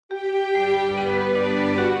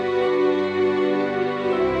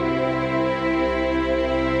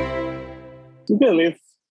You can at least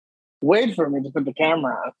wait for me to put the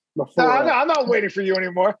camera on before. No, I'm not waiting for you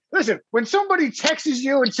anymore. Listen, when somebody texts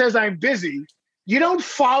you and says I'm busy, you don't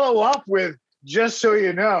follow up with, just so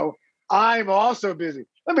you know, I'm also busy.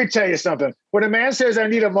 Let me tell you something. When a man says I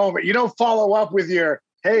need a moment, you don't follow up with your,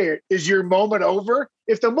 hey, is your moment over?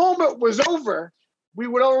 If the moment was over, we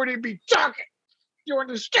would already be talking. You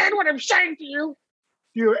understand what I'm saying to you?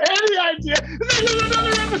 Do you have any idea? This is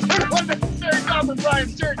another episode of Unnecessary Talk with Brian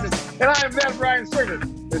Sturgis. And I am that Brian Sturgis.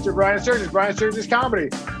 Mr. Brian Sturgis, Brian Sturgis Comedy,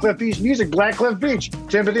 Cliff Beach Music, Black Cliff Beach,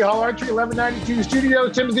 Timothy Hall Archery, 1192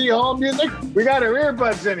 Studios, Timothy Hall Music. We got our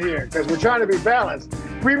earbuds in here because we're trying to be balanced.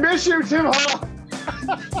 We miss you, Tim Hall.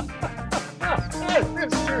 I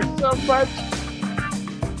miss you so much.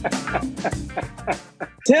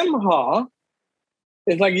 Tim Hall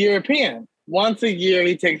is like European. Once a year,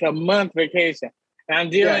 he takes a month vacation. And I'm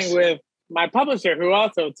dealing with my publisher who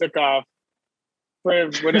also took off for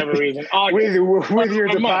whatever reason. with your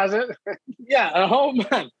deposit? Yeah, a whole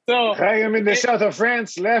month. So I am in the south of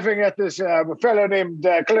France laughing at this fellow named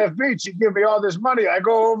Cliff Beach. He give me all this money. I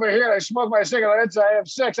go over here, I smoke my cigarettes, I have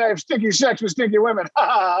sex, I have sticky sex with stinky women.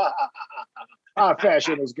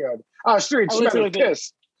 Fashion is good. Streets smell of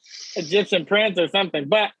piss. Egyptian prince or something.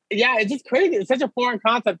 But yeah, it's just crazy. It's such a foreign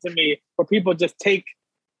concept to me where people just take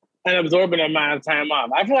an absorbent amount of time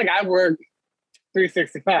off. I feel like I work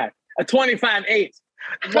 365, a 25/8.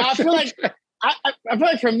 Well, I feel like I feel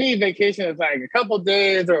like for me, vacation is like a couple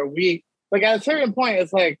days or a week. Like at a certain point,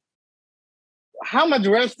 it's like, how much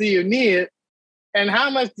rest do you need, and how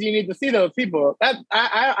much do you need to see those people? That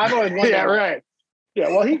I've always wondered. Yeah, right. Yeah,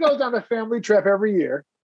 well, he goes on a family trip every year.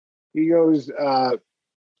 He goes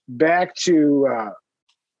back to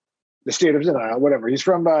the state of Denial, whatever. He's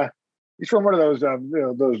from one of those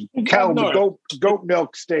those goat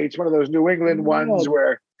milk states, one of those New England ones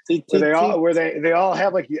where they all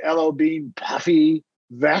have like the LL Bean puffy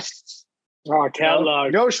vests. Oh,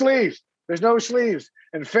 Kellogg. No sleeves. There's no sleeves.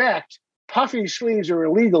 In fact, puffy sleeves are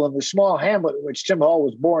illegal in the small hamlet in which Tim Hall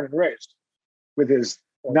was born and raised with his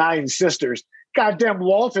 9 sisters. Goddamn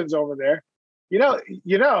Waltons over there. You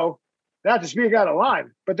know, not to speak out of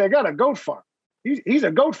line, but they got a goat farm. He's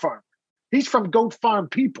a goat farmer. He's from goat farm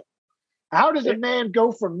people. How does a man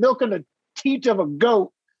go from milking the teat of a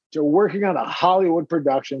goat to working on a Hollywood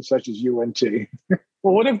production such as UNT?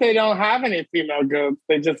 Well, what if they don't have any female goats?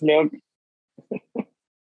 They just milk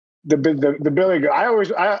the billy goat.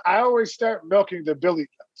 I always start milking the billy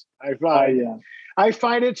goats. I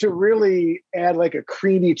find it to really add like a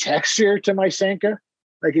creamy texture to my Sanka.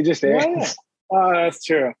 Like it just adds. Oh, that's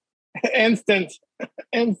true. Instant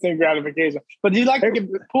gratification. But do you like to get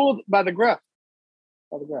pulled by the gruff?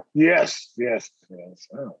 Yes.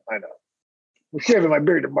 Oh, I know. I'm shaving my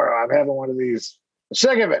beard tomorrow. I'm having one of these. I'm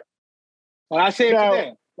sick of it. Well, I shaved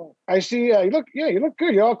today. I see. You look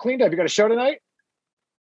good. You're all cleaned up. You got a show tonight?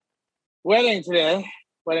 Wedding today.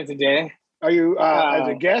 Are you as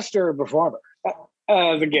a guest or a performer?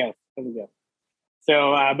 As a guest.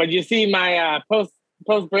 So, but you see my post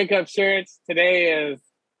breakup shirts today is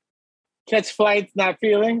catch flights, not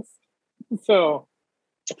feelings. So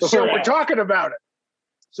we're talking about it.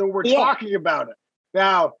 Talking about it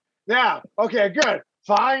now. Okay, good.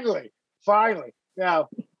 Finally. Now,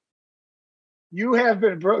 you have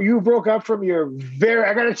been you broke up from your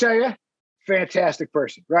I got to tell you, fantastic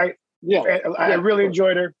person, right? Yeah. I really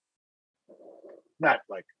enjoyed her. Not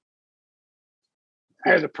like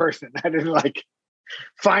as a person. I didn't like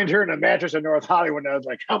find her in a mattress in North Hollywood. And I was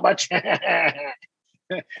like, how much?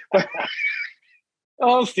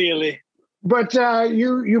 Oh, silly. But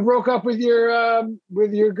you broke up with your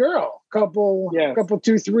girl couple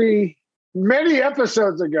 2, 3 many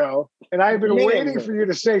episodes ago, and I've been waiting for you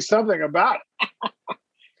to say something about it.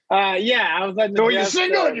 I was like, so you're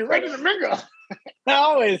single and you're ready to mingle.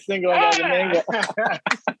 Always single and ready to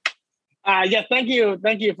mingle.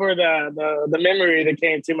 Thank you for the memory that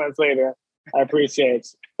came 2 months later. I appreciate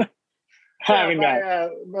having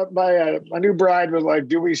that. My new bride was like,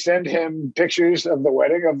 do we send him pictures of the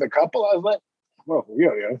wedding of the couple? I was like, well,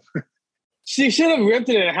 yeah. She should have ripped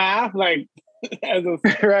it in half, like as a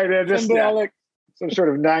symbolic. Some sort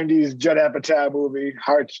of 90s Judd Apatow movie.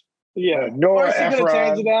 Hearts. Yeah. Nora or she could have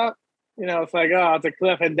Ephron. changed it out. It's like, oh, it's a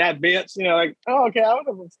Cliff and that bitch. Okay, I would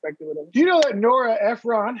have expected it. Do you know that Nora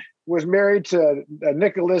Ephron was married to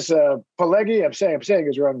Nicholas Pileggi? I'm saying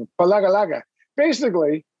his wrong. Palagalaga.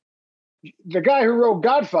 Basically, the guy who wrote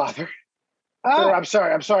Godfather. I'm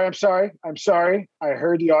sorry. I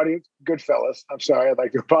heard the audience. Goodfellas. I'm sorry. I'd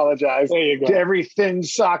like to apologize to every thin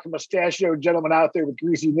socked mustachioed gentleman out there with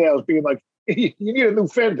greasy nails being like, you need a new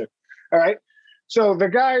fender. All right. So the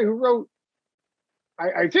guy who wrote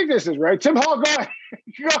I think this is right. Tim Hall, go ahead.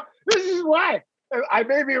 This is why. I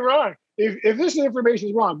may be wrong. If this information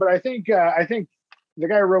is wrong, but I think the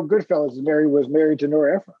guy who wrote Goodfellas was married to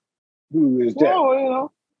Nora Ephron, who is dead. Well, you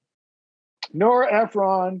know. Nora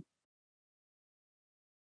Ephron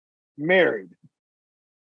married.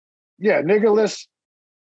 Yeah, Nicholas.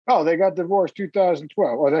 Oh, they got divorced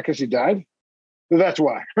 2012. Oh, that because she died? So that's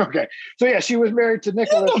why. Okay. So yeah, she was married to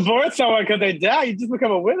Nicholas. You divorce someone because they die. You just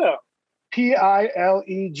become a widow.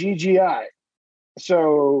 Pileggi.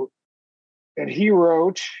 So, and he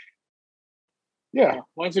wrote, yeah.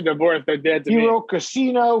 Once you're divorced, they're dead to me. me. He wrote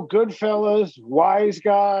Casino, Goodfellas, Wise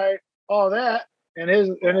Guy, all that. And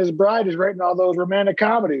his bride is writing all those romantic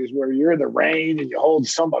comedies where you're in the rain and you hold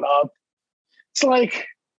someone up. It's like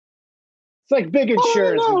big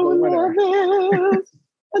insurance. I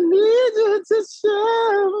need you to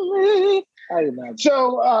show me.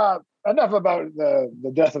 So enough about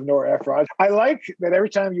the death of Nora Ephron. I like that every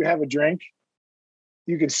time you have a drink,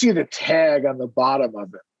 you can see the tag on the bottom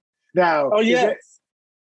of it. Now, oh yes,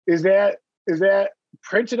 is that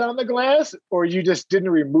printed on the glass, or you just didn't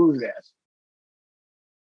remove that?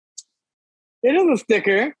 It is a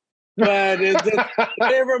sticker, but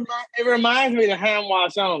it reminds me to hand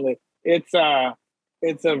wash only. It's a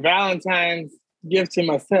Valentine's gift to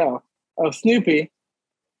myself of Snoopy,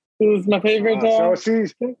 who's my favorite.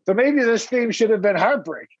 So maybe this theme should have been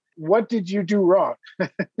heartbreak. What did you do wrong?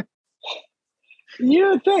 You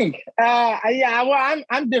would think. Yeah, well,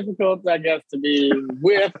 I'm difficult, I guess, to be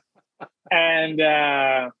with, and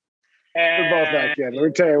we're both not kidding. Let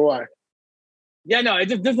me tell you why. Yeah, no, it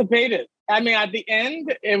just dissipated. I mean, at the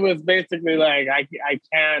end, it was basically like I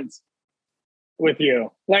can't with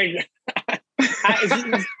you. Like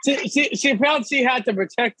she felt she had to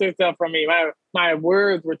protect herself from me. My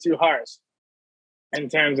words were too harsh in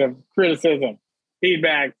terms of criticism.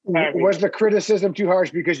 Feedback. Was the criticism too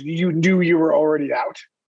harsh because you knew you were already out?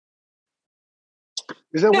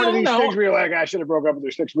 Is that one of these things where you're like, I should have broke up with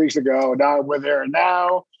her 6 weeks ago, now I'm with her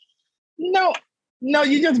now? No,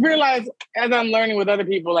 you just realize, as I'm learning with other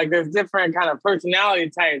people, like there's different kind of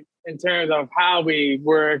personality types in terms of how we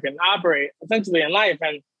work and operate essentially in life.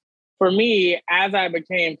 And for me, as I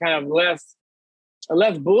became kind of a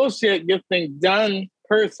less bullshit, get things done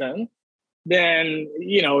person, then,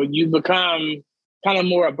 you become kind of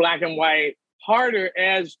more a black and white, harder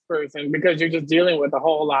edged person because you're just dealing with a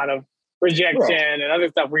whole lot of rejection and other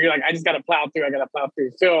stuff where you're like, I just got to plow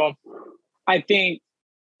through. So I think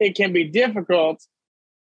it can be difficult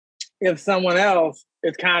if someone else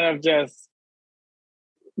is kind of just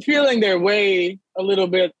feeling their way a little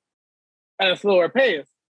bit at a slower pace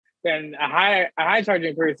than a high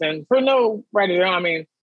charging person for no right or wrong. I mean,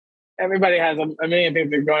 everybody has a million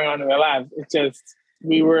things that are going on in their lives. It's just,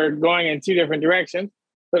 we were going in two different directions,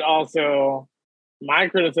 but also my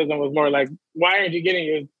criticism was more like, why aren't you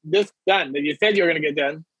getting this done? That you said you were going to get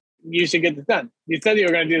done. You should get this done. You said you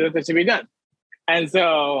were going to do this. It should be done. And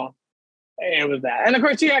so it was that. And of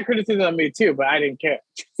course, she had criticism of me too, but I didn't care.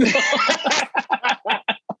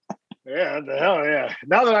 Yeah, the hell yeah.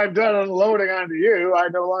 Now that I'm done unloading onto you, I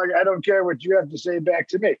don't care what you have to say back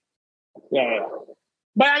to me. Yeah.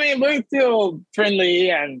 But I mean, we're still friendly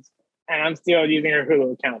and I'm still using her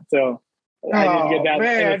Hulu account. So I didn't get that.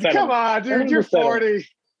 Man, come on, dude. You're 40.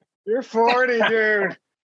 You're 40, dude.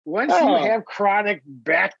 Once you have chronic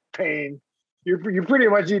back pain, you pretty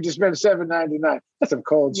much need to spend $7.99. That's some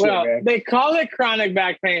cold shit, man. They call it chronic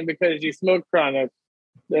back pain because you smoke chronic.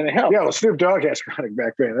 Then it helps. Yeah, well, Snoop Dogg has chronic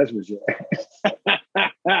back pain. That's for sure.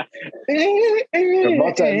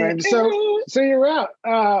 So you're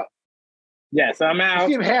out. Yeah, so I'm out.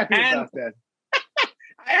 You seem happy about that.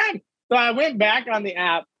 I am. So I went back on the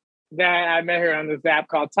app that I met her on, this app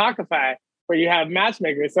called Talkify, where you have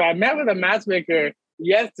matchmakers. So I met with a matchmaker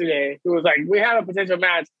yesterday who was like, we have a potential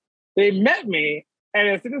match. They met me, and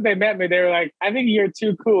as soon as they met me, they were like, I think you're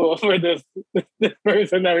too cool for this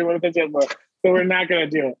person that we want to pitch in for. So we're not going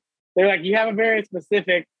to do it. They're like, you have a very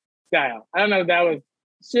specific style. I don't know if that was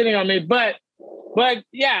shitting on me, but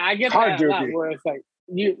yeah, I get that a lot where it's like,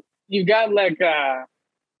 you got like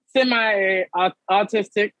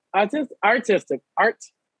semi-artistic. A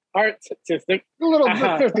little bit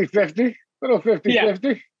 50-50. Little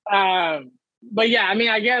 50-50. Yeah. But yeah, I mean,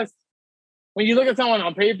 I guess when you look at someone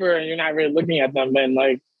on paper and you're not really looking at them, then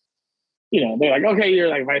like, they're like, okay, you're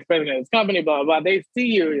like vice president of this company, blah, blah, blah. They see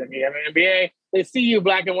you, you have an MBA, they see you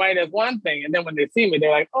black and white as one thing. And then when they see me,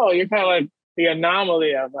 they're like, oh, you're kind of like the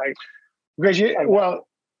anomaly of like. Because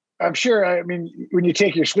I'm sure, I mean, when you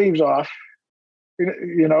take your sleeves off,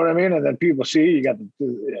 you know what I mean? And then people see you got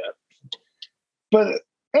the. But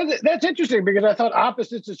That's interesting because I thought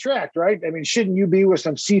opposites attract, right? I mean, shouldn't you be with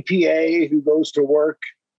some CPA who goes to work?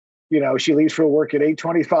 You know, she leaves for work at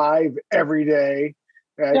 8:25 every day.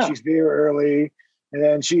 Yeah. She's there early, and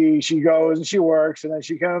then she goes and she works, and then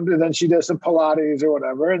she comes and then she does some Pilates or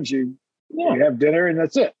whatever, and you have dinner, and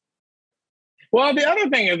that's it. Well, the other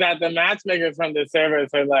thing is that the matchmakers from this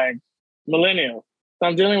service are like millennials. So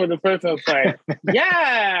I'm dealing with this person who's like,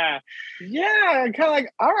 yeah, kind of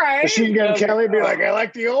like, all right. Machine Gun Kelly be like, I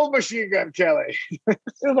like the old Machine Gun Kelly. It's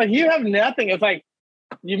like, you have nothing. It's like,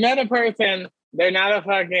 you met a person, they're not a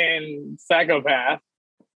fucking psychopath.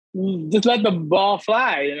 Just let the ball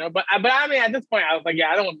fly, you know? But I mean, at this point, I was like, yeah,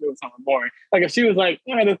 I don't want to do with someone boring. Like, if she was like,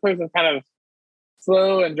 this person's kind of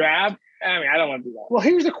slow and drab, I mean, I don't want to do that. Well,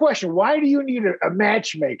 here's the question. Why do you need a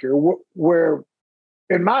matchmaker where,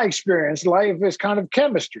 in my experience, life is kind of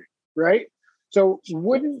chemistry, right? So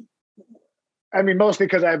mostly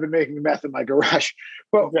because I've been making meth in my garage,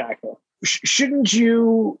 but exactly.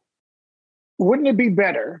 Wouldn't it be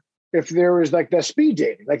better if there was like the speed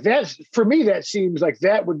dating? Like for me, that seems like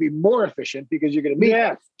that would be more efficient because you're going to meet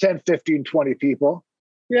 10, 15, 20 people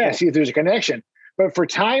and see if there's a connection. But for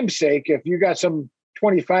time's sake, if you got some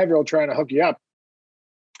 25-year-old trying to hook you up,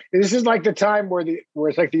 this is like the time where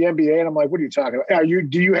it's like the NBA, and I'm like, what are you talking about? Are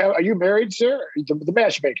you married, sir? The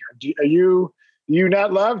matchmaker. Are you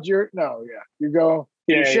not loved? You're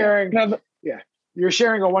sharing. You're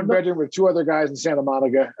sharing a one bedroom with two other guys in Santa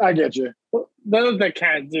Monica. I get you. Those that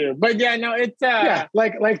can't do, but it's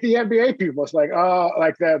like the NBA people. It's like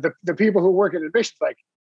like the people who work in admissions. Like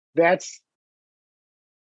that's.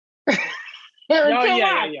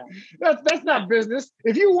 Aaron, That's not business.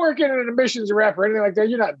 If you work in an admissions rep or anything like that,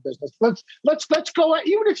 you're not in business. Let's go out.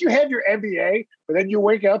 Even if you have your MBA, but then you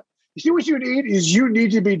wake up, you see what you need is you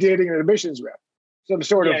need to be dating an admissions rep. Some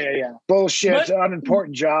sort of bullshit,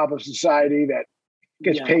 unimportant job of society that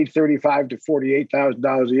gets paid $35,000 to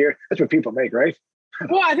 $48,000 a year. That's what people make, right?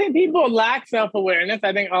 Well, I think people lack self-awareness.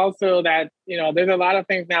 I think also that, there's a lot of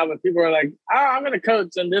things now where people are like, oh, I'm going to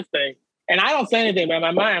coach in this thing. And I don't say anything, but in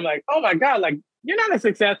my mind, I'm like, oh my God, like, you're not a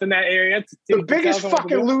success in that area. The biggest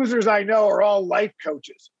fucking losers I know are all life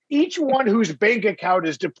coaches. Each one whose bank account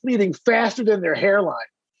is depleting faster than their hairline.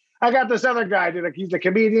 I got this other guy, he's a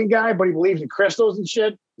comedian guy, but he believes in crystals and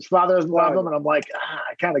shit. His father doesn't love him. And I'm like,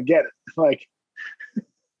 I kind of get it. Like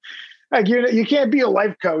you can't be a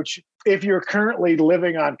life coach if you're currently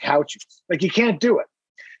living on couches. Like, you can't do it.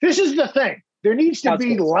 This is the thing. There needs to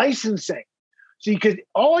be licensing. See, because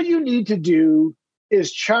all you need to do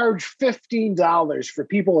is charge $15 for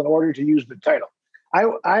people in order to use the title.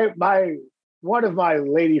 One of my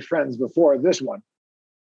lady friends before this one,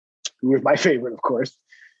 who was my favorite, of course,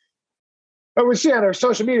 I would see on her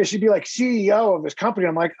social media, she'd be like CEO of this company.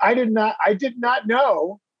 I'm like, I did not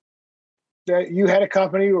know that you had a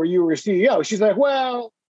company or you were a CEO. She's like,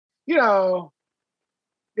 well,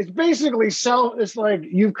 it's basically it's like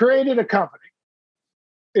you've created a company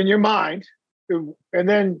in your mind, and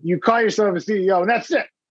then you call yourself a CEO, and that's it,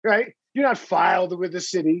 right? You're not filed with the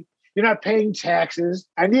city. You're not paying taxes.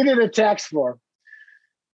 I needed a tax form.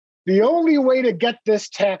 The only way to get this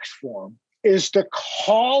tax form is to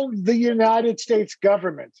call the United States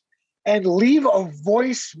government and leave a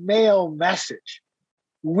voicemail message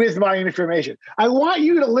with my information. I want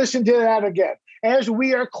you to listen to that again. As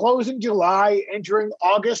we are closing July, entering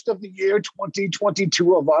August of the year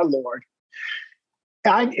 2022 of our Lord.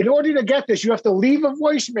 In order to get this, you have to leave a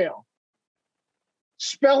voicemail,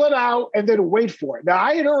 spell it out, and then wait for it. Now,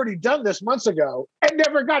 I had already done this months ago and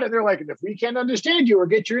never got it. They're like, if we can't understand you or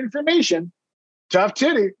get your information, tough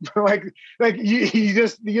titty. like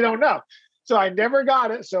you don't know. So I never got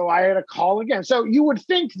it. So I had to call again. So you would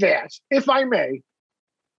think that, if I may,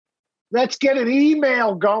 let's get an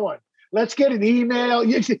email going. Let's get an email.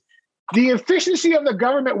 The efficiency of the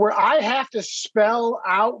government where I have to spell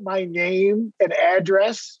out my name and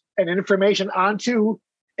address and information onto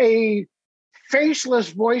a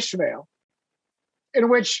faceless voicemail in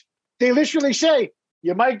which they literally say,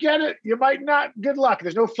 you might get it, you might not, good luck.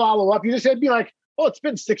 There's no follow-up. You just had to be like, oh, it's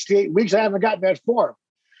been 68 weeks. I haven't gotten that form.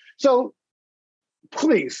 So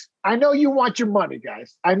please, I know you want your money,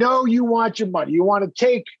 guys. I know you want your money. You want to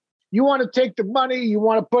take the money, you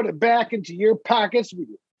want to put it back into your pockets with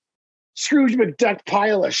your Scrooge McDuck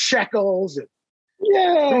pile of shekels and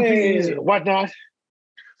rupees and whatnot.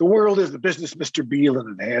 The world is the business, Mr. Beale,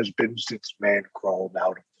 and it has been since man crawled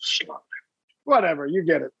out of the slum. Whatever, you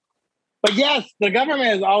get it. But yes, the government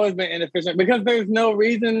has always been inefficient because there's no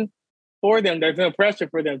reason for them. There's no pressure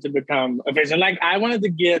for them to become efficient. Like, I wanted to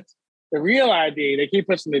get the real ID. They keep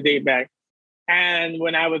pushing the date back. And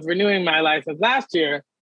when I was renewing my license last year,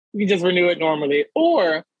 you can just renew it normally.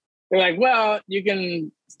 Or they're like, well, you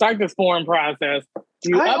can start this form process.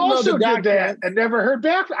 You I upload also the did that documents. and never heard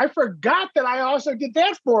back. I forgot that I also did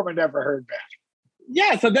that form and never heard back.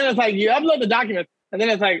 Yeah, so then it's like you upload the documents, and then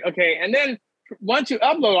it's like, okay, and then once you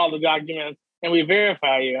upload all the documents and we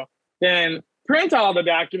verify you, then print all the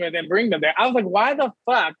documents and bring them there. I was like, why the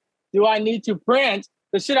fuck do I need to print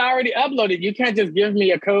the shit I already uploaded? You can't just give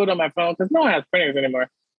me a code on my phone because no one has printers anymore.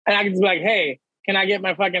 And I can just be like, hey, can I get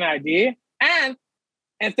my fucking ID? And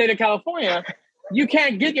in state of California, you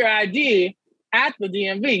can't get your ID at the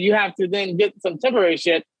DMV. You have to then get some temporary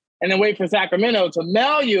shit and then wait for Sacramento to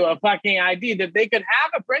mail you a fucking ID that they could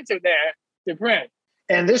have a printer there to print.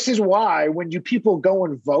 And this is why when you people go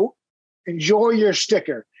and vote, enjoy your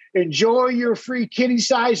sticker, enjoy your free kitty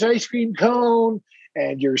size ice cream cone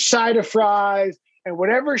and your side of fries and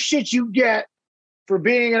whatever shit you get for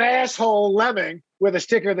being an asshole lemming with a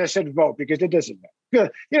sticker that said vote, because it doesn't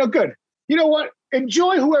matter. Good. Good. You know what?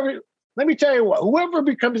 Enjoy whoever. Let me tell you what, whoever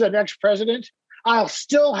becomes the next president, I'll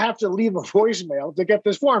still have to leave a voicemail to get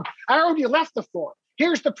this form. I already left the form.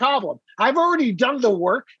 Here's the problem. I've already done the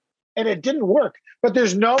work and it didn't work, but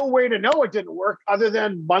there's no way to know it didn't work other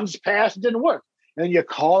than months passed, it didn't work. And then you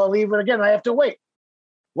call and leave it again. I have to wait.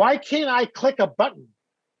 Why can't I click a button?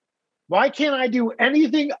 Why can't I do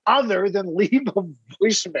anything other than leave a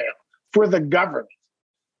voicemail for the government?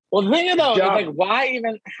 Well, the thing is, though, is like, why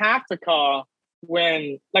even have to call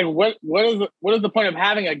when, like, what is the point of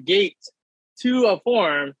having a gate to a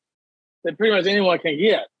form that pretty much anyone can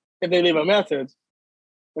get if they leave a message?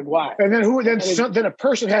 Like, why? And then then a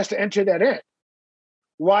person has to enter that in.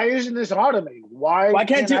 Why isn't this automated? Why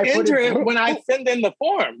can't you enter it when I send in the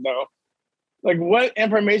form, though? Like, what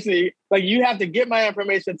information? Like, you have to get my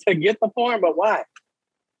information to get the form, but why?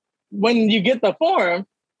 When you get the form,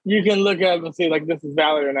 you can look up and see, like, this is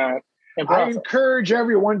valid or not. I encourage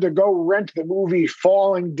everyone to go rent the movie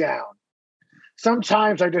Falling Down.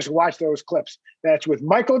 Sometimes I just watch those clips. That's with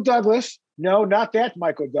Michael Douglas. No, not that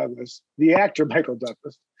Michael Douglas, the actor Michael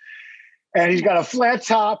Douglas. And he's got a flat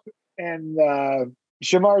top and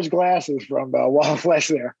Shamar's glasses from Wall of Flesh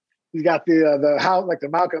there. He's got the how like the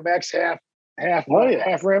Malcolm X half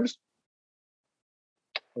rims.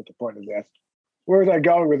 What's the point of that? Where was I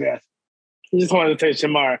going with that? You just wanted to say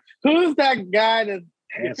Shamar. Who's that guy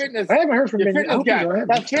that's fitness? I haven't heard from him.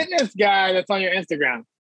 That fitness guy that's on your Instagram.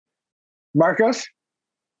 Marcos.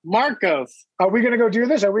 Are we going to go do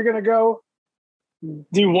this? Are we going to go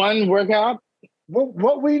do one workout?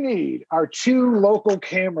 What we need are 2 local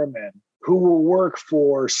cameramen who will work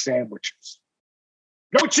for sandwiches.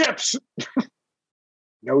 No chips.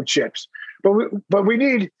 No chips. But we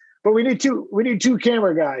need 2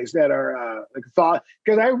 camera guys that are like thought,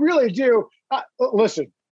 because I really do.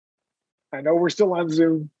 Listen, I know we're still on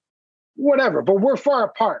Zoom, whatever, but we're far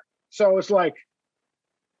apart. So it's like,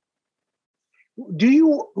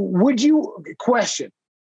 would you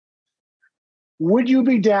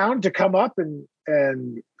be down to come up and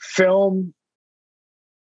film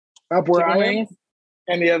up where I am?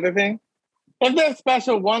 And the other thing, if there's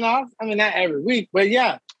special one-offs, I mean, not every week, but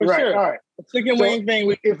yeah, for sure. All right. The chicken wing thing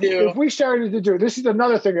we could do. If we started to do, this is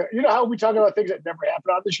another thing. You know how we talk about things that never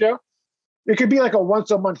happen on the show? It could be like a once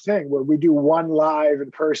a month thing where we do one live in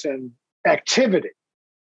person activity,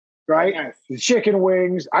 right? Yes. The chicken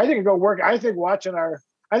wings. I think go work. I think watching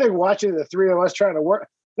the 3 of us trying to work.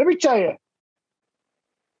 Let me tell you,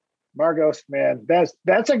 Marcos, man,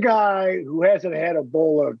 that's a guy who hasn't had a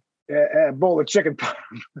bowl of chicken parm.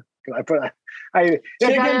 That guy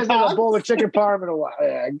hasn't had a bowl of chicken parm in a while.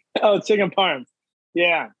 Yeah. Oh, chicken parm.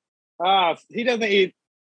 Yeah. He doesn't eat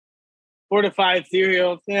fortified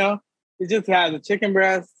cereals, you know? He just has a chicken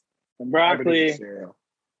breast and broccoli.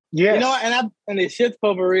 Yes. You know, and the shit's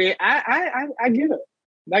potpourri. I get it.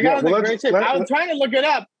 That guy was in great shape. I was trying to look it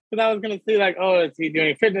up because I was going to see, like, oh, is he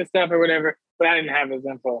doing fitness stuff or whatever? But I didn't have his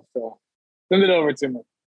info. So send it over to me.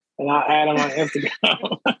 And I'll add him on Instagram.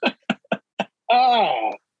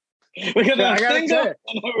 Because I'm single.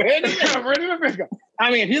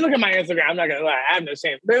 I mean, if you look at my Instagram, I'm not going to lie. I have no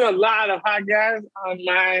shame. There's a lot of hot guys on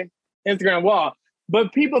my Instagram wall.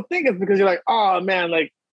 But people think it's because you're like, oh, man,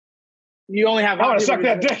 like, you only have... I want to suck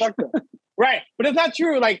that dick. Right. But it's not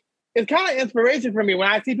true. Like, it's kind of inspiration for me. When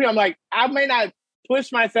I see people, I'm like, I may not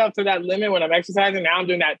push myself to that limit when I'm exercising. Now I'm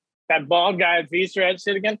doing that bald guy V-stretch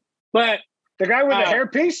shit again. But... The guy with the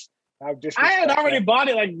hairpiece? I had already bought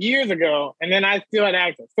it like years ago, and then I still had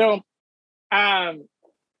access. So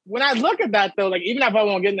when I look at that, though, like, even if I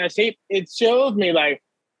won't get in that shape, it shows me, like,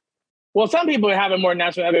 well, some people have a more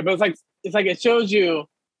natural habit, but it's like it shows you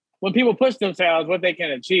when people push themselves what they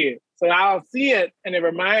can achieve. So I'll see it, and it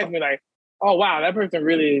reminds me, like, oh wow, that person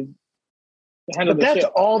really handled But the that's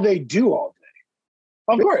shit. all they do all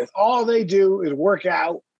day. Of course. All they do is work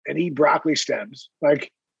out and eat broccoli stems.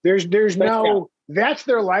 Like there's no, that's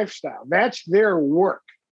their lifestyle. That's their work.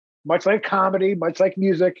 Much like comedy, much like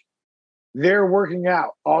music, they're working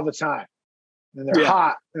out all the time. And they're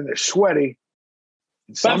hot and they're sweaty.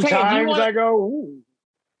 And sometimes I go, ooh.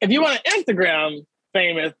 If you want to Instagram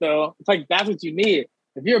famous though, it's like that's what you need.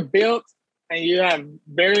 If you're built and you have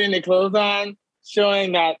barely any clothes on,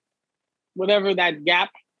 showing that whatever that gap,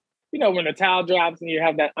 you know, when the towel drops and you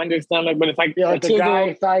have that understomach, but it's like, like the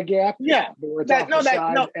guy thigh gap. Yeah. Ab gap. No,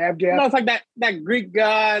 it's like that Greek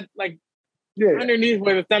god, like underneath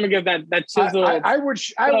where the stomach is that chisel. I would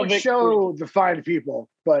show the fine people,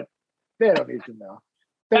 but they don't need to know.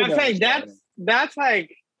 I'm saying that's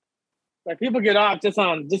like people get off just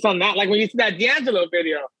on that. Like when you see that D'Angelo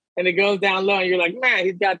video and it goes down low and you're like, man,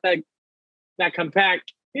 he's got that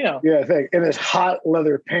compact, you know. Yeah, thing. And his hot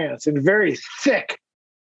leather pants and very thick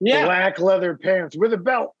black leather pants with a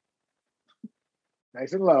belt.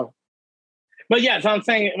 Nice and low. But yeah, so I'm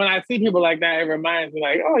saying when I see people like that, it reminds me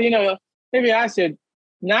like, oh, you know, maybe I should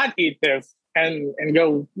not eat this and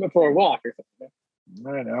go for a walk or something.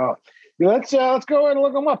 I know. Let's go ahead and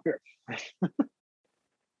look them up here.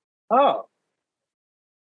 Oh.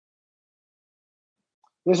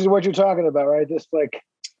 This is what you're talking about, right? This like.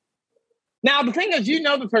 Now, the thing is, you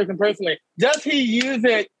know the person personally. Does he use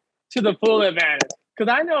it to the full advantage?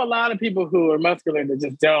 Because I know a lot of people who are muscular that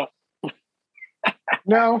just don't.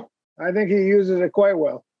 No, I think he uses it quite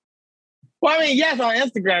well. Well, I mean, yes, on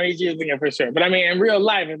Instagram, he's using it for sure. But I mean, in real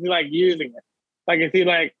life, is he like using it? Like, is he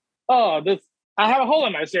like, oh, I have a hole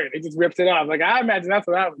in my shirt. He just rips it off. Like, I imagine that's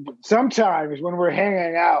what I would do. Sometimes when we're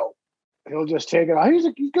hanging out, he'll just take it off. He's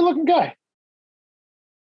a good-looking guy.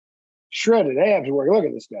 Shredded abs work. Look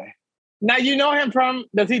at this guy. Now, you know him from,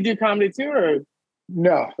 does he do comedy too? Or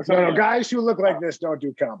No. Guys who look like this don't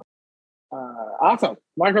do comedy. Awesome.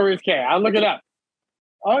 Marco Ruiz K. I'll look it up.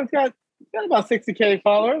 Oh, he's got about 60K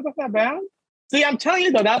followers. That's not bad. See, I'm telling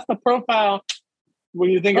you, though, that's the profile when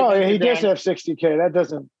you think of he does have 60K. That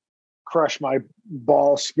doesn't crush my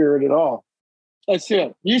ball spirit at all. It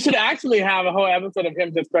should. You should actually have a whole episode of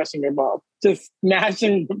him just crushing your balls. Just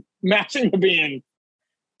mashing the bean.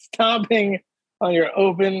 Stomping on your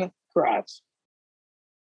open crotch.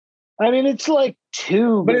 I mean, it's like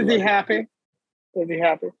two. But is he happy? Is he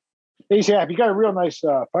happy? He's happy. He got a real nice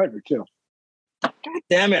partner, too. God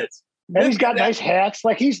damn it. And he's got nice hats.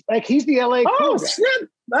 Like he's the LA. Oh, shit.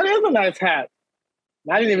 That is a nice hat.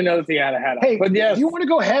 I didn't even notice he had a hat on. Hey, but yes. Do you want to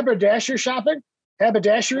go haberdasher shopping?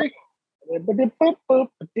 Haberdashery?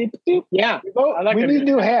 Yeah. We need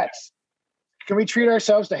new hats. Can we treat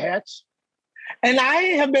ourselves to hats? And I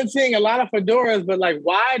have been seeing a lot of fedoras, but like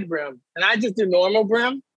wide brim. And I just do normal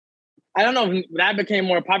brim. I don't know if that became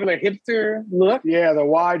more popular hipster look. Yeah, the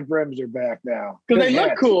wide brims are back now. Because they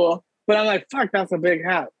look cool, but I'm like, fuck, that's a big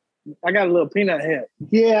hat. I got a little peanut head.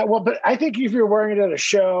 Yeah, well, but I think if you're wearing it at a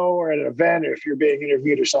show or at an event or if you're being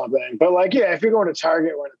interviewed or something. But like, yeah, if you're going to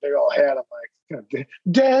Target wearing a big old hat, I'm like,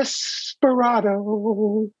 desperado.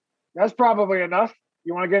 That's probably enough.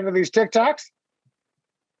 You want to get into these TikToks?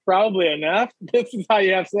 Probably enough. This is how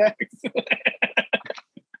you have sex.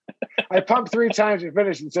 I pumped 3 times and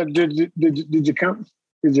finished and said, did you come?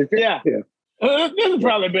 Did you come? Yeah. This has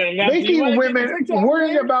probably been enough. Making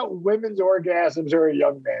worrying about women's orgasms are a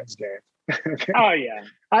young man's game. Okay? Oh, yeah.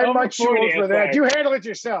 I'm much too old for that. You handle it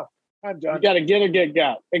yourself. I'm done. You got to get or get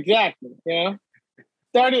got. Exactly. You know?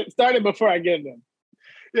 Start it before I get them.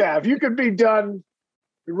 Yeah, if you could be done,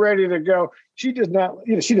 ready to go. She does not,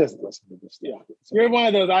 she doesn't listen to this. Yeah. You're one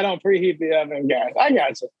of those, I don't preheat the oven guys. I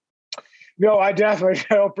got you. No, I definitely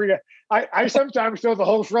don't preheat. I sometimes throw the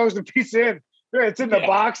whole frozen pizza in. It's in the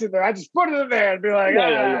box in there. I just put it in there and be like,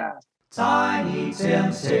 Tiny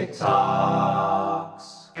Tim's TikToks.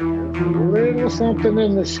 A little something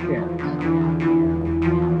in the skin.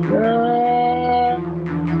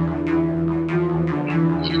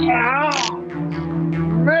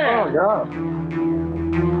 Man. Oh, God.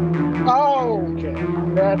 Okay.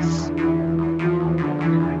 That's...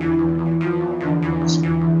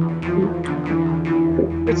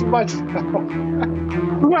 It's much...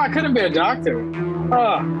 Well, I couldn't be a doctor.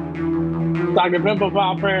 Dr. Pimple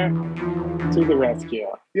Popper to the rescue.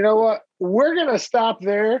 You know what? We're going to stop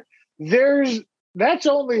there. That's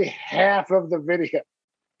only half of the video.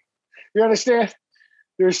 You understand?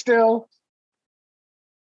 There's still...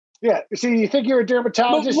 Yeah. See, you think you're a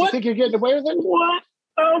dermatologist? You think you're getting away with it? What?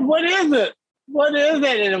 What is it? What is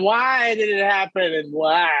it? And why did it happen? And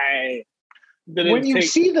why did it When you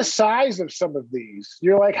see the size of some of these,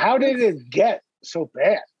 you're like, how did it get so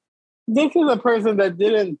bad? this is a person that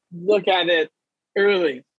didn't look at it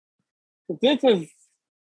early. This is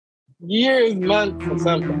years, months, or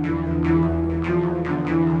something.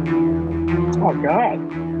 Oh God!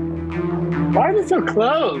 Why is it so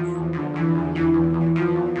close?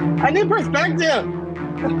 I need perspective.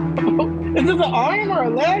 Is this an arm or a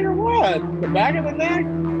leg or what? The back of the neck?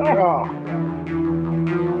 Oh.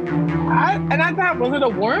 I thought, was it a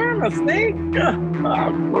worm, a snake?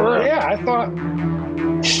 Yeah, I thought.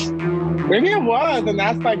 Maybe it was, and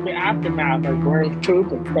that's like the aftermath, like worm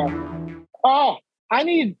poop and stuff. Oh, I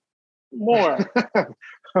need more.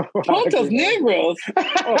 Puntos Negros.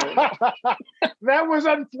 Oh. That was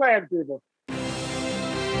unplanned, people.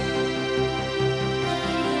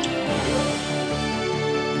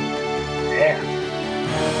 Yeah.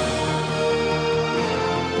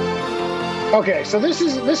 Okay, so this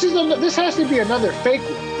has to be another fake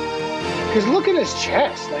one. Because look at his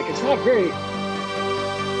chest. Like, it's not very...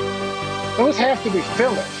 Those have to be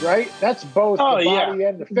fillers, right? That's both the body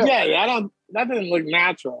and the filler. Yeah, that doesn't look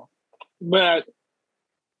natural. But,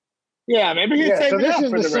 yeah, maybe he's saving up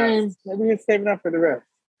for the rest. Maybe he's saving up for the rest.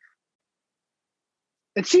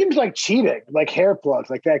 It seems like cheating, like hair plugs,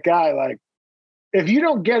 like that guy. Like, if you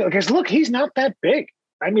don't get it, because look, he's not that big.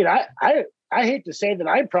 I mean, I hate to say that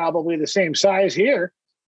I'm probably the same size here.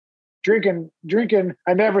 Drinking.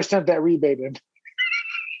 I never sent that rebate in.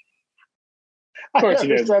 Of course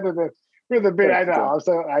you did. For the bit, I know.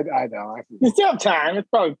 So I know. You still have time. It's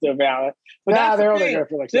probably still valid. But they're only there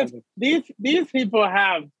for like 7. These people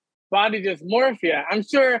have body dysmorphia. I'm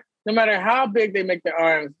sure no matter how big they make their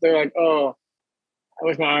arms, they're like, oh, I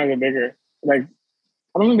wish my arms were bigger. Like,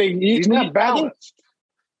 I don't think he's not balanced.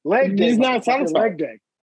 Leg day. He's not satisfied. Leg day.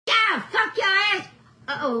 Yeah, fuck your ass.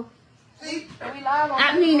 Uh-oh. See, are we live on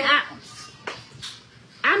I mean,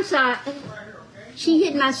 I'm sorry. She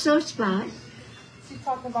hit my sore spot. She's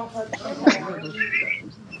talking about her.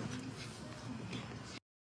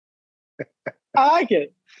 I like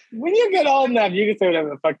it. When you get old enough, you can say whatever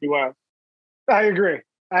the fuck you want. I agree.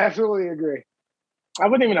 I absolutely agree. I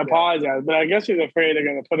wouldn't even apologize, but I guess she's afraid they're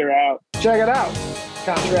going to put her out. Check it out,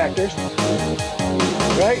 contractors.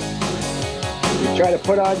 Right? You try to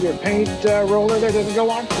put on your paint roller that doesn't go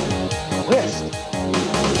on. List.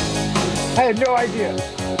 I had no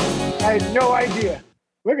idea.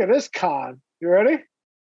 Look at this con. You ready?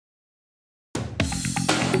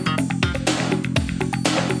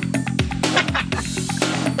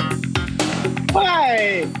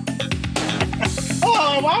 Why?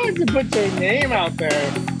 Oh, why would you put your name out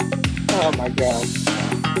there? Oh my God.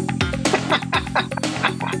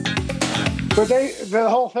 But the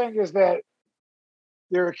whole thing is that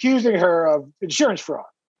they're accusing her of insurance fraud.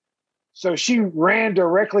 So she ran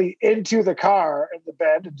directly into the car in the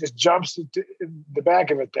bed and just jumps into in the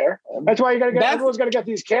back of it there. That's why everyone's got to get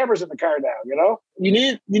these cameras in the car now, you know?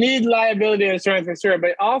 You need liability insurance for sure,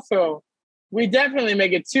 but also we definitely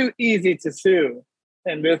make it too easy to sue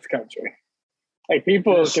in this country. Like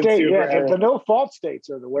people can sue for the no fault states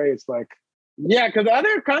are the way it's like. Yeah, because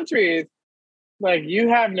other countries, like you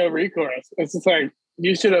have no recourse. It's just like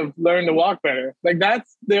you should have learned to walk better. Like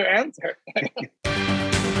that's their answer.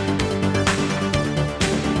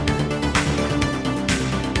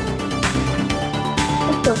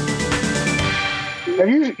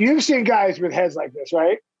 You've seen guys with heads like this,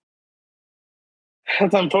 right?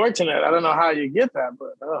 That's unfortunate. I don't know how you get that,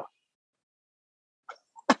 but oh.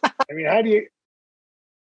 I mean, how do you?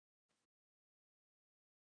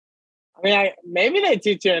 I mean, maybe they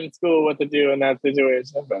teach you in school what to do in that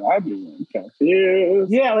situation, but I'd be really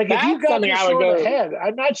confused. Yeah, like that's if you got something this I would sort go. of head,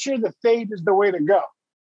 I'm not sure the fade is the way to go.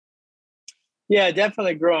 Yeah,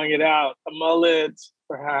 definitely growing it out. A mullet,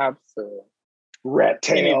 perhaps. Or rat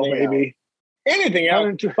tail, maybe. Anything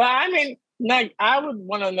else. But I mean, like, I would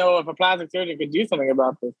want to know if a plastic surgeon could do something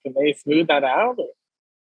about this. Can they smooth that out?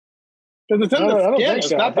 Because it's in the skin.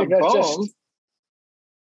 It's not the bones.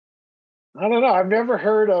 I don't know. I've never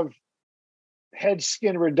heard of head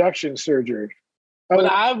skin reduction surgery. But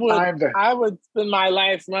I would spend my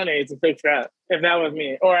life's money to fix that if that was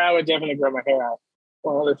me. Or I would definitely grow my hair out.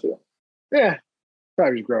 One of the two. Yeah,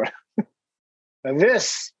 probably just grow it. And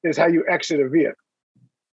this is how you exit a vehicle.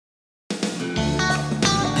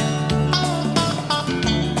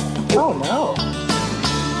 Oh, no.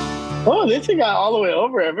 Oh, this he got all the way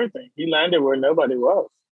over everything. He landed where nobody was.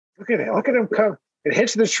 Look at it. Look at him come. It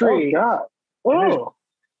hits the tree. Oh, God. Oh.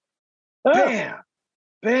 Bam.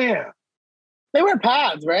 Bam. They wear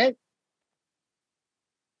pads, right?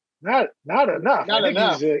 Not enough. Not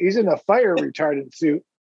enough. He's in a fire retardant suit.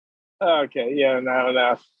 Okay, yeah, not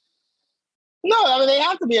enough. No, I mean, they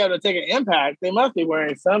have to be able to take an impact. They must be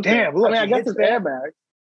wearing something. Damn, look. I mean, I guess it's airbags.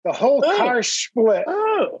 The whole Oh. car split.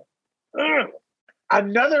 Oh.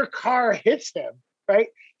 Another car hits him, right?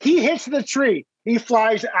 He hits the tree. He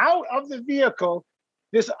flies out of the vehicle.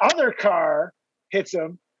 This other car hits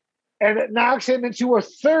him, and it knocks him into a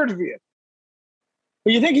third vehicle.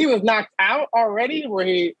 Do you think he was knocked out already? Or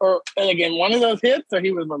like in one of those hits, or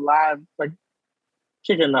he was alive, like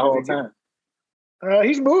kicking the whole time?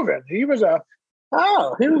 He's moving. He was up.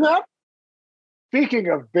 Oh, he was up. Speaking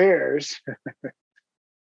of bears,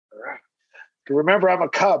 remember I'm a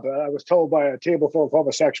cub. I was told by a table full of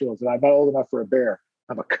homosexuals that I'm not old enough for a bear.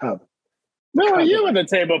 I'm a cub. Where were you at a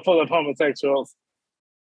table full of homosexuals?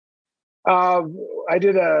 I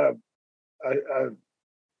did a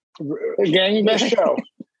Gangbang show.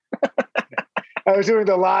 I was doing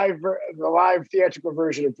the live theatrical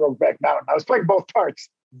version of Brokeback Mountain. I was playing both parts.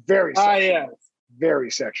 Very sexual. Oh, yeah.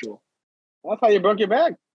 Very sexual. That's how you broke your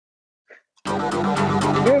back.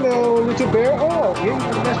 Hello, little bear. Oh, yeah, you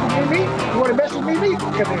want to mess with me? You want to mess with me?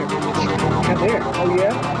 Come here. Come here. Oh,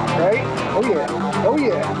 yeah? Right? Oh, yeah. Oh,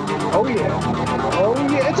 yeah. Oh, yeah. Oh,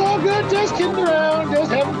 yeah. It's all good. Just kidding around.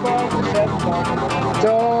 Just having fun. Just having fun. It's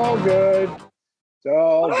all good. It's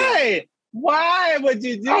all good. Hey, why would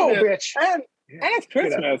you do Oh, this? bitch. And it's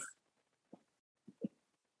Christmas.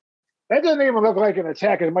 That doesn't even look like an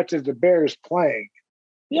attack as much as the bear is playing.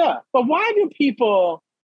 Yeah, but why do people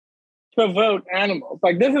provoke animals?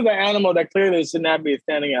 Like, this is an animal that clearly should not be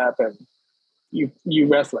standing up and you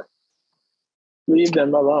wrestling. Leave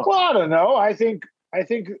them alone. Well, I don't know. I think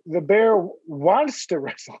the bear wants to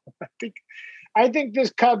wrestle. I think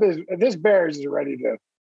this bear is ready to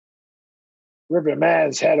rip a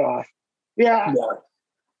man's head off. Yeah.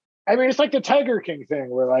 I mean, it's like the Tiger King thing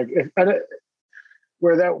where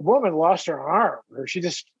that woman lost her arm, or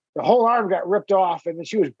the whole arm got ripped off, and then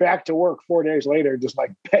she was back to work 4 days later, just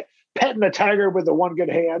like petting the tiger with the one good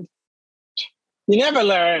hand. You never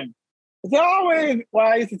learn. It's always, well,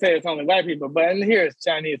 I used to say it's only white people, but and here it's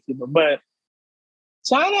Chinese people. But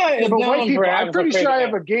China is known white people, for I'm pretty sure I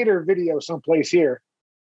have a gator video someplace here.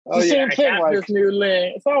 It's the same thing. Like, this new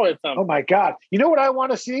link. It's always something. Oh my God. You know what I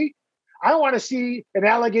want to see? I want to see an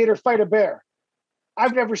alligator fight a bear.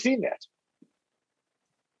 I've never seen that.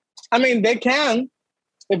 I mean, they can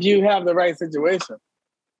if you have the right situation.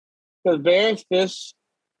 Because bears, fish,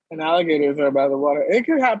 and alligators are by the water. It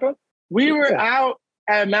could happen. We were out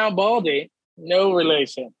at Mount Baldy, no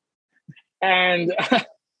relation. And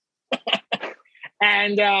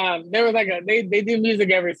there was like they do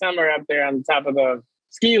music every summer up there on the top of the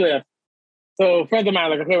ski lift. So friends of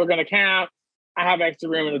mine like, okay, we're gonna camp. I have extra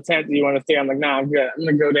room in the tent. Do you want to stay? I'm like, nah, I'm good. I'm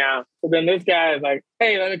gonna go down. So then this guy is like,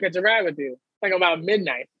 hey, let me catch a ride with you. It's like about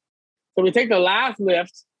midnight. So we take the last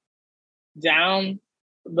lift down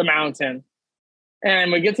the mountain,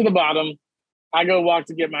 and we get to the bottom. I go walk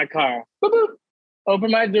to get my car. Boop, boop.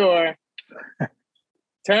 Open my door,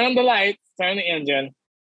 turn on the lights, turn the engine,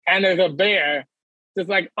 and there's a bear just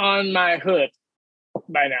like on my hood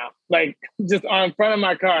by now, like just on front of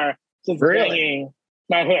my car, just banging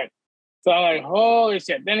my hood. So I'm like, holy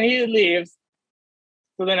shit. Then he leaves.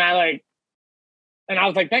 So then I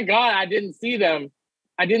was like, thank God I didn't see them.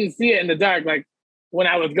 I didn't see it in the dark, like when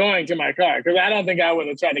I was going to my car, because I don't think I would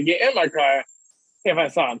have tried to get in my car if I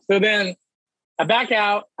saw him. So then I back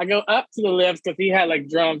out. I go up to the lifts because he had like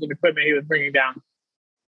drums and equipment he was bringing down.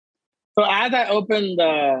 So as I open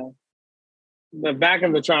the back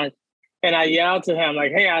of the trunk and I yell to him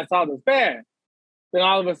like, hey, I saw this bear. Then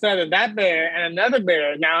all of a sudden that bear and another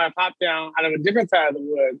bear now have popped down out of a different side of the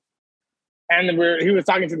woods. And he was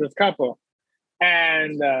talking to this couple.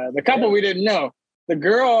 And the couple we didn't know. The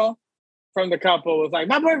girl from the couple was like,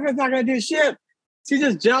 my boyfriend's not going to do shit. She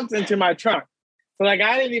just jumped into my trunk. So like,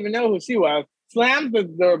 I didn't even know who she was. Slammed the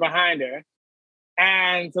door behind her.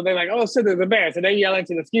 And so they're like, oh shit, there's a bear. So they yelling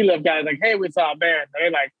to the ski lift guys like, hey, we saw a bear. So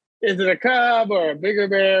they're like, is it a cub or a bigger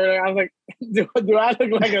bear? I was like, do I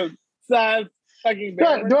look like a size fucking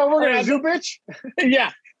bear? Do I work at a zoo, bitch?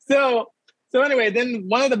 Yeah. So anyway, then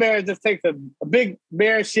one of the bears just takes a big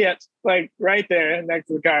bear shit, like right there next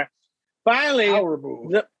to the car. Finally,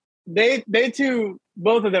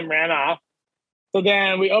 both of them ran off. So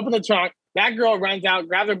then we open the trunk. That girl runs out,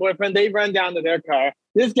 grabs her boyfriend. They run down to their car.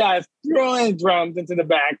 This guy's throwing drums into the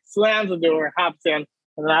back, slams the door, hops in,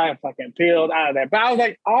 and then I fucking peeled out of there. But I was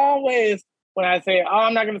like, always when I say, oh,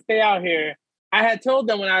 I'm not going to stay out here, I had told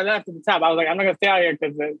them when I left at the top, I was like, I'm not going to stay out here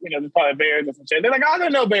because, there's probably bears or some shit. They're like, oh,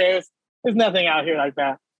 there's no bears. There's nothing out here like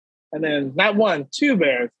that. And then not one, two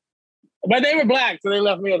bears. But they were black, so they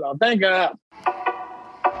left me alone. Thank God.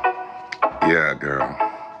 Yeah, girl.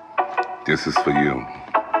 This is for you.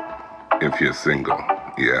 If you're single.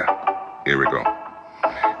 Yeah. Here we go.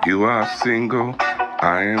 You are single.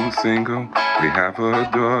 I am single, we have a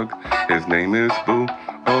dog, his name is Boo.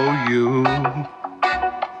 Oh, you,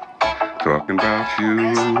 talking about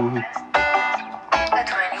you.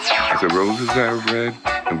 I said roses are red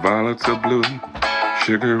and violets are blue.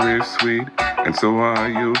 Sugar is sweet and so are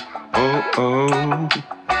you. Oh, oh,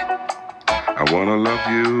 I wanna love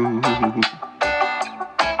you.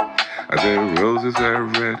 I said roses are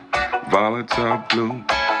red, violets are blue.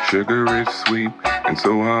 Sugar is sweet and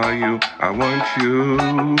so are you. I want you.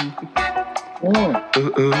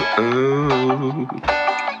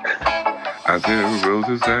 I said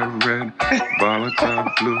roses are red, violets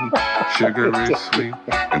are blue. Sugar is sweet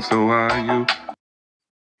and so are you.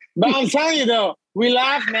 But I'm telling you though, we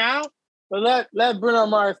laugh now, but let Bruno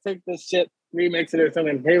Mars take this shit, remix it or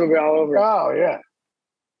something. He will be all over it. Oh yeah.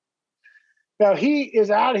 Now he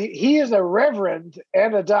is out. He is a reverend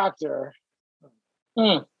and a doctor.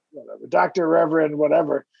 Whatever, doctor, reverend,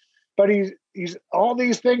 whatever. But he's all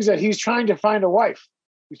these things that he's trying to find a wife.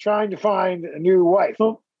 He's trying to find a new wife.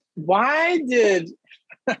 So why did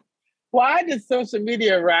social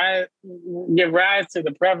media give rise to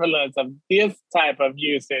the prevalence of this type of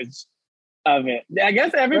usage of it? I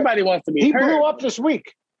guess everybody wants to be He heard. blew up this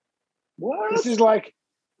week. What? This is like,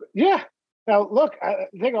 yeah. Now look, I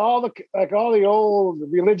think all the old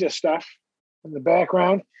religious stuff in the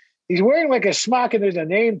background. He's wearing like a smock and there's a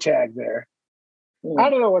name tag there. I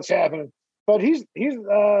don't know what's happening, but he's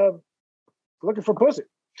looking for pussy.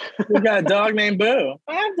 We got a dog named Boo.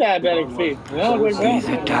 I have diabetic feet. These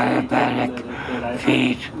are diabetic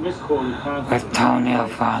feet with toenail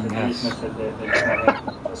fungus.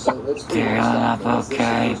 They're healing up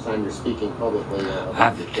okay. I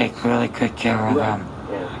have to take really good care of them.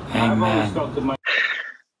 Amen.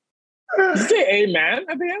 Did you say amen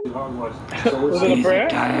at the end? Was it a These prayer? are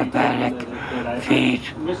diabetic feet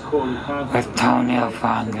with toenail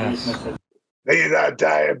fungus. These are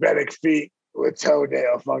diabetic feet with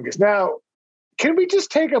toenail fungus. Now, can we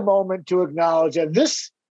just take a moment to acknowledge that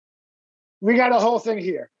we got a whole thing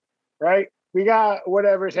here, right? We got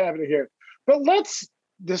whatever's happening here. But let's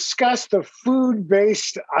discuss the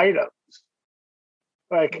food-based items.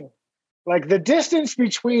 Like the distance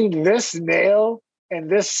between this nail and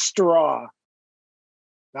this straw.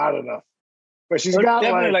 Not enough. But she's got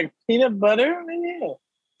definitely like peanut butter. Yeah.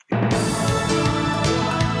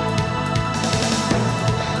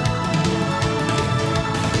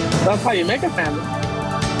 That's how you make a sandwich.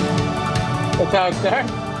 That's how it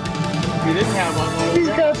starts. You didn't have one.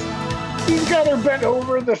 He's got her bent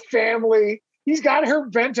over in the family. He's got her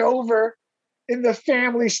bent over in the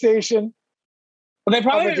family station. Well, they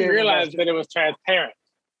probably didn't realize that it was transparent.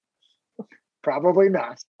 Probably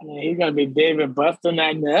not. Yeah, he's gonna be David busting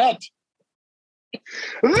that nut.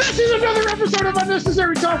 This is another episode of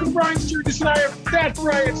Unnecessary Talk with Brian Sturgis, and I am that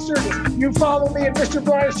Brian Sturgis. You follow me at Mr.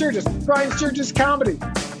 Brian Sturgis, Brian Sturgis Comedy,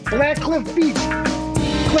 Black Cliff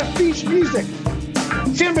Beach Music,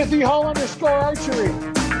 Timothy Hall _archery,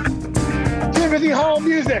 Timothy Hall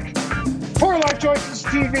Music, Porlock Choices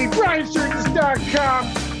TV,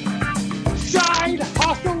 BrianSturgis.com. Side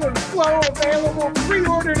Hustle and Flow available.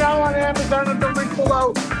 Pre-order now on Amazon at the link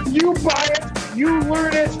below. You buy it, you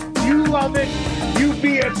learn it, you love it, you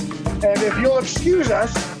be it. And if you'll excuse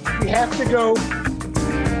us, we have to go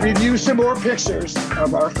review some more pictures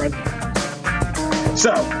of our friend.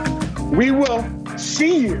 So, we will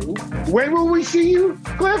see you. When will we see you,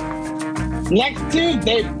 Cliff? Next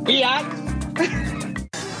Tuesday, biatch.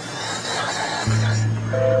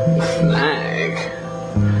 Snag.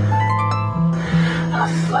 A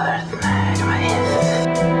flirt snag,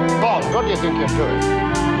 man. Paul, what do you think you're doing?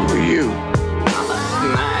 Who are you? I'm a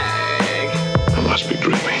snag. I must be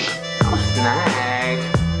dreaming. I'm a snag.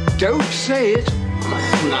 Don't say it. I'm a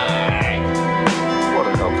snag. What a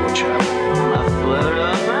helpful chap. I'm a slithery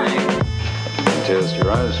little snag. Tears to your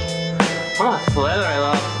eyes. I'm a slithery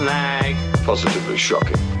little snag. Positively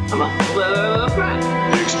shocking. I'm a slithery little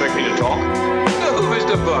snag. You expect me to talk? No,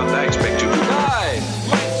 Mr. Bond, I expect you to die.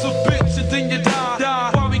 Life's a bitch and then you die.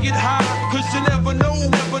 While we get high, cause you never know,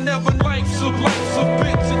 never, life's a